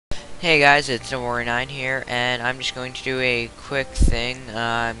Hey guys, it's Warrior9 here, and I'm just going to do a quick thing.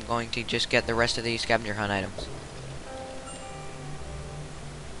 I'm going to just get the rest of the scavenger hunt items.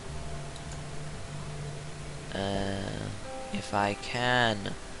 If I can.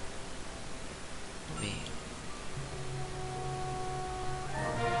 Let me...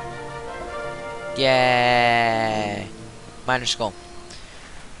 Yay! Minor skull.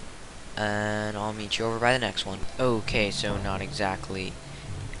 And I'll meet you over by the next one. Okay, so not exactly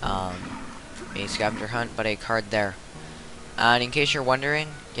a scavenger hunt, but a card there. And in case you're wondering,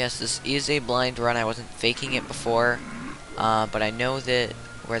 yes, this is a blind run. I wasn't faking it before, but I know that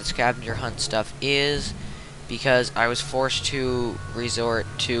where the scavenger hunt stuff is because I was forced to resort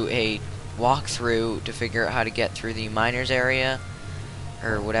to a walkthrough to figure out how to get through the miners area,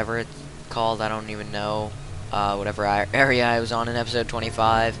 or whatever it's called. I don't even know. Whatever area I was on in episode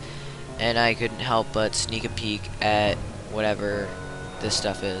 25, and I couldn't help but sneak a peek at whatever this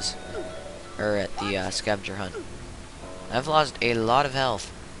stuff is, or at the scavenger hunt. I've lost a lot of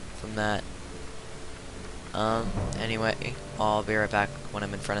health from that. Anyway, I'll be right back when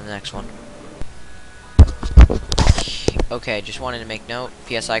I'm in front of the next one. Okay, just wanted to make note,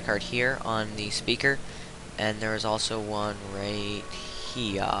 PSI card here on the speaker, and there is also one right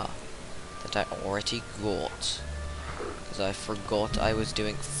here that I already got, because I forgot I was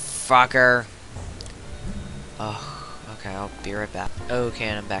doing fucker. Oh, okay, I'll be right back. Okay,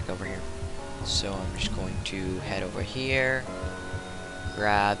 and I'm back over here. So I'm just going to head over here,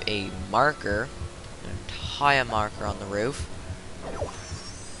 grab a marker, and tie a marker on the roof.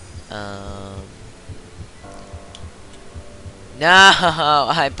 No,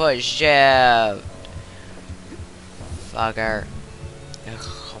 I pushed shift. Fucker. Ugh,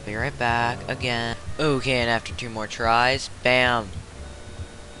 I'll be right back again. Okay, and after 2 more tries, bam.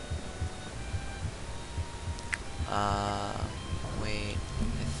 Wait,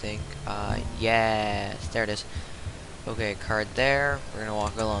 I think, yes, there it is. Okay, card there. We're gonna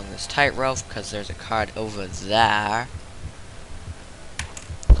walk along this tightrope because there's a card over there.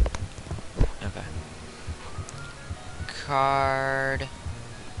 Okay. Card.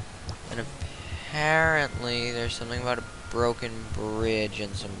 And apparently there's something about a broken bridge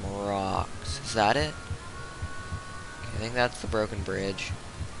and some rocks. Is that it? Okay, I think that's the broken bridge.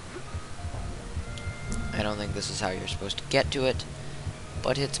 I don't think this is how you're supposed to get to it,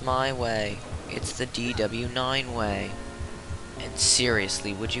 but it's my way. It's the DW9 way. And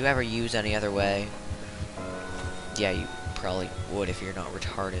seriously, would you ever use any other way? Yeah, you probably would if you're not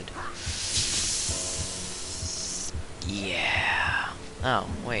retarded. Yeah. Oh,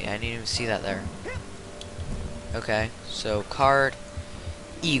 wait, I didn't even see that there. Okay, so card,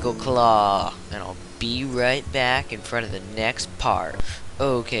 Eagle Claw, and I'll be right back in front of the next part.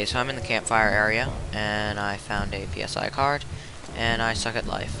 Okay, so I'm in the campfire area, and I found a PSI card, and I suck at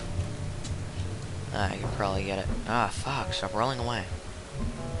life. I can probably get it. Ah, fuck, stop rolling away.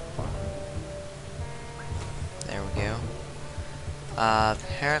 There we go.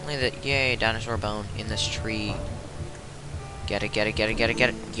 Apparently that, yay, dinosaur bone in this tree. Get it, get it, get it, get it, get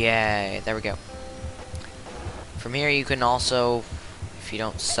it. Yay, there we go. From here you can also, if you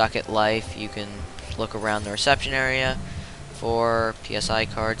don't suck at life, you can look around the reception area for PSI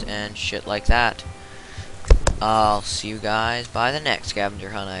cards and shit like that. I'll see you guys by the next scavenger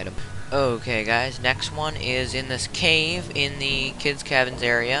hunt item. Okay guys, next one is in this cave in the kids' cabins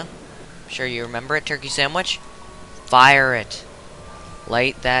area. I'm sure you remember it, turkey sandwich. Fire it.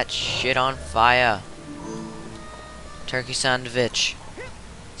 Light that shit on fire. Turkey sandwich.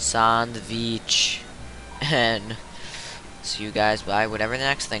 Sandwich. And see you guys by whatever the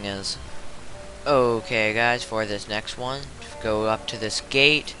next thing is. Okay guys, for this next one, go up to this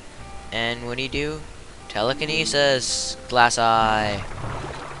gate, and what do? Telekinesis. Glass eye.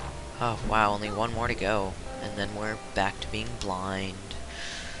 Oh wow, only 1 more to go, and then we're back to being blind.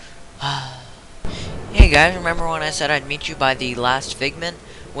 Hey guys, remember when I said I'd meet you by the last figment?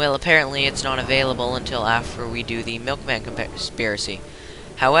 Well, apparently it's not available until after we do the Milkman conspiracy.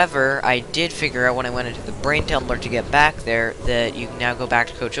 However, I did figure out when I went into the brain tumbler to get back there that you can now go back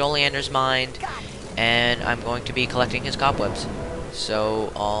to Coach Oleander's mind, and I'm going to be collecting his cobwebs.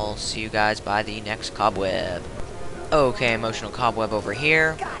 So I'll see you guys by the next cobweb. Okay, emotional cobweb over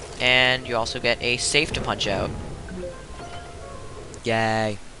here, and you also get a safe to punch out.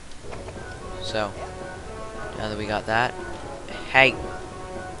 Yay. So, now that we got that, hey,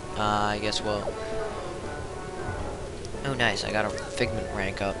 I guess we'll... Oh nice, I got a figment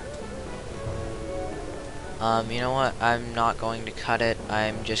rank up. You know what, I'm not going to cut it,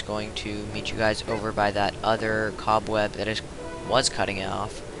 I'm just going to meet you guys over by that other cobweb that was cutting it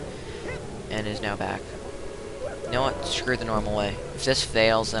off, and is now back. You know what? Screw the normal way. If this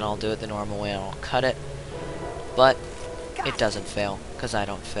fails, then I'll do it the normal way and I'll cut it. But it doesn't fail, because I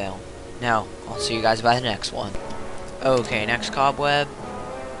don't fail. Now, I'll see you guys by the next one. Okay, next cobweb.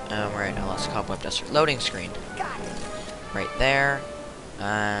 Right now, let's cobweb duster. Loading screen. Right there.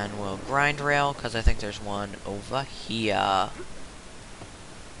 And we'll grind rail, because I think there's one over here.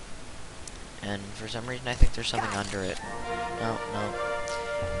 And for some reason, I think there's something under it. Oh,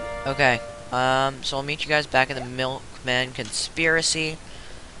 no. Okay. So I'll meet you guys back in the Milkman Conspiracy.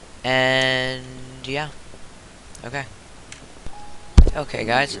 And, yeah. Okay. Okay,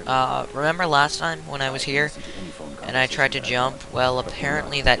 guys. Remember last time when I was here and I tried to jump? Well,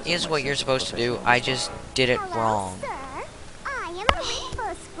 apparently that is what you're supposed to do. I just did it wrong. Sir. I am a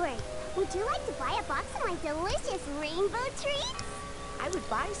rainbow squirt. Would you like to buy a box of my delicious rainbow treats? I would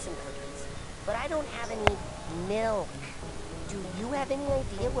buy some cookies, but I don't have any milk. Do you have any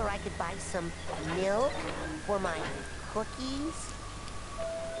idea where I could buy some milk for my cookies?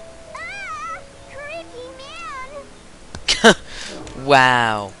 Ah! Creepy man!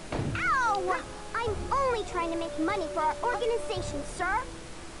 Wow. Ow! I'm only trying to make money for our organization, sir.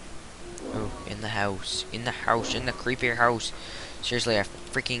 Oh, in the house. In the house. In the creepy house. Seriously, I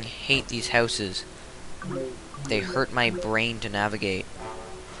freaking hate these houses. They hurt my brain to navigate.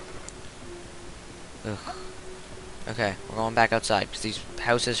 Ugh. Okay, we're going back outside, because these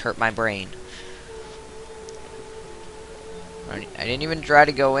houses hurt my brain. I didn't even try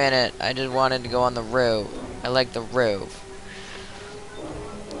to go in it. I just wanted to go on the roof. I like the roof.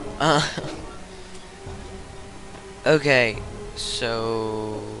 Okay,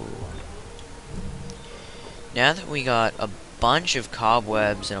 so now that we got a bunch of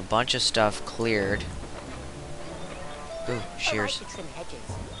cobwebs and a bunch of stuff cleared. Ooh, shears.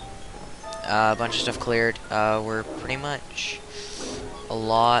 A bunch of stuff cleared. We're pretty much a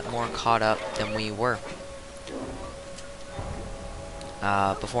lot more caught up than we were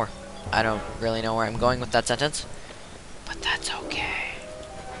before. I don't really know where I'm going with that sentence, but that's okay.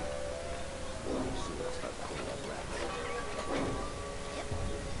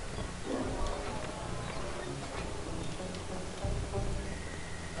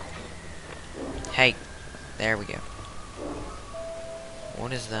 Hey, there we go.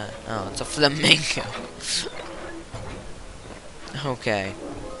 What is that? Oh, it's a flamingo. Okay.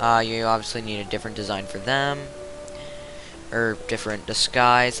 You obviously need a different design for them. Or different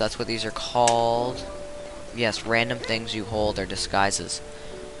disguise, that's what these are called. Yes, random things you hold are disguises.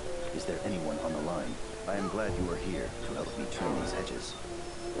 Is there anyone on the line? I am glad you are here to help me trim these hedges.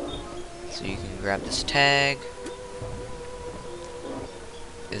 So you can grab this tag.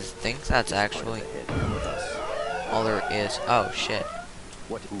 I think that's actually all there is. Oh shit.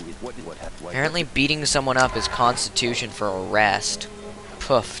 Apparently beating someone up is constitution for arrest.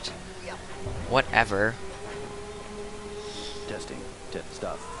 Poofed. Whatever. Testing.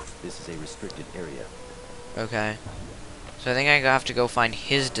 Stop. This is a restricted area. Okay. So I think I have to go find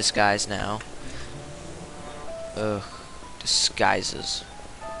his disguise now. Ugh. Disguises.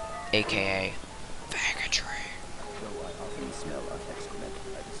 AKA faggotry. Though I often smell of excrement,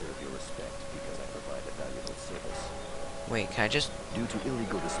 I deserve your respect because I provide a valuable service. Wait, can I just... Due to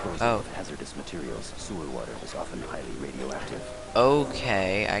illegal disposal of hazardous materials, sewer water is often highly radioactive.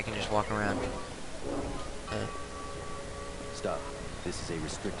 Okay, I can just walk around. Stop. This is a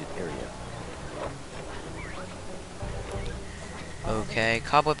restricted area. Okay,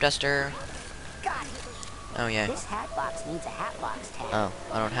 cobweb duster. Got it. Oh yeah. This hat box needs a hat box tag. Oh,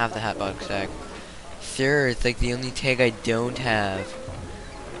 I don't have the hat box tag. Sure, it's like the only tag I don't have.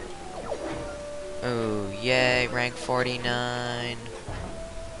 Oh, yay, rank 49.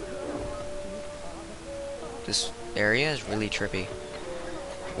 This area is really trippy.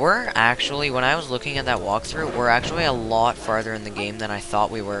 We're actually, when I was looking at that walkthrough, we're actually a lot farther in the game than I thought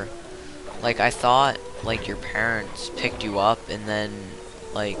we were. Like, I thought, like, your parents picked you up and then,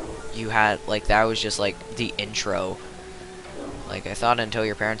 like, you had, like, that was just, like, the intro. Like, I thought until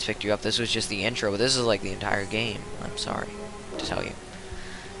your parents picked you up, this was just the intro, but this is, like, the entire game. I'm sorry to tell you.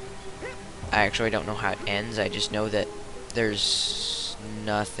 I actually don't know how it ends, I just know that there's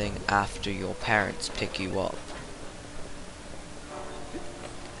nothing after your parents pick you up.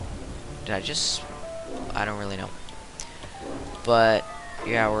 Did I just... I don't really know. But,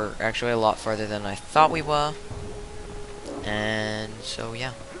 yeah, we're actually a lot farther than I thought we were. And, so,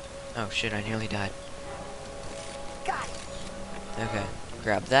 yeah. Oh, shit, I nearly died. Got it. Okay,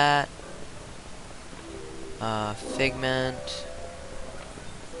 grab that. Figment.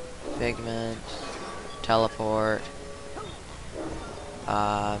 Figment. Teleport.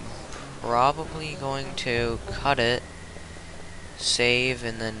 Probably going to cut it save,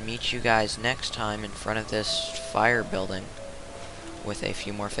 and then meet you guys next time in front of this fire building with a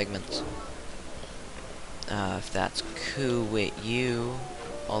few more figments. If that's cool with you,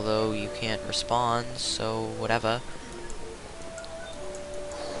 although you can't respond, so whatever.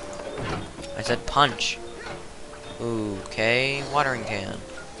 I said punch. Okay, watering can.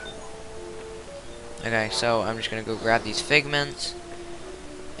 Okay, so I'm just gonna go grab these figments,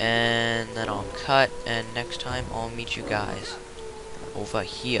 and then I'll cut, and next time I'll meet you guys over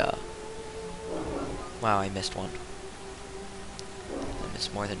here. Wow, I missed one. I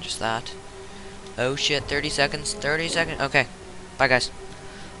missed more than just that. Oh shit, 30 seconds, 30 seconds. Okay, bye guys.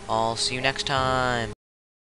 I'll see you next time.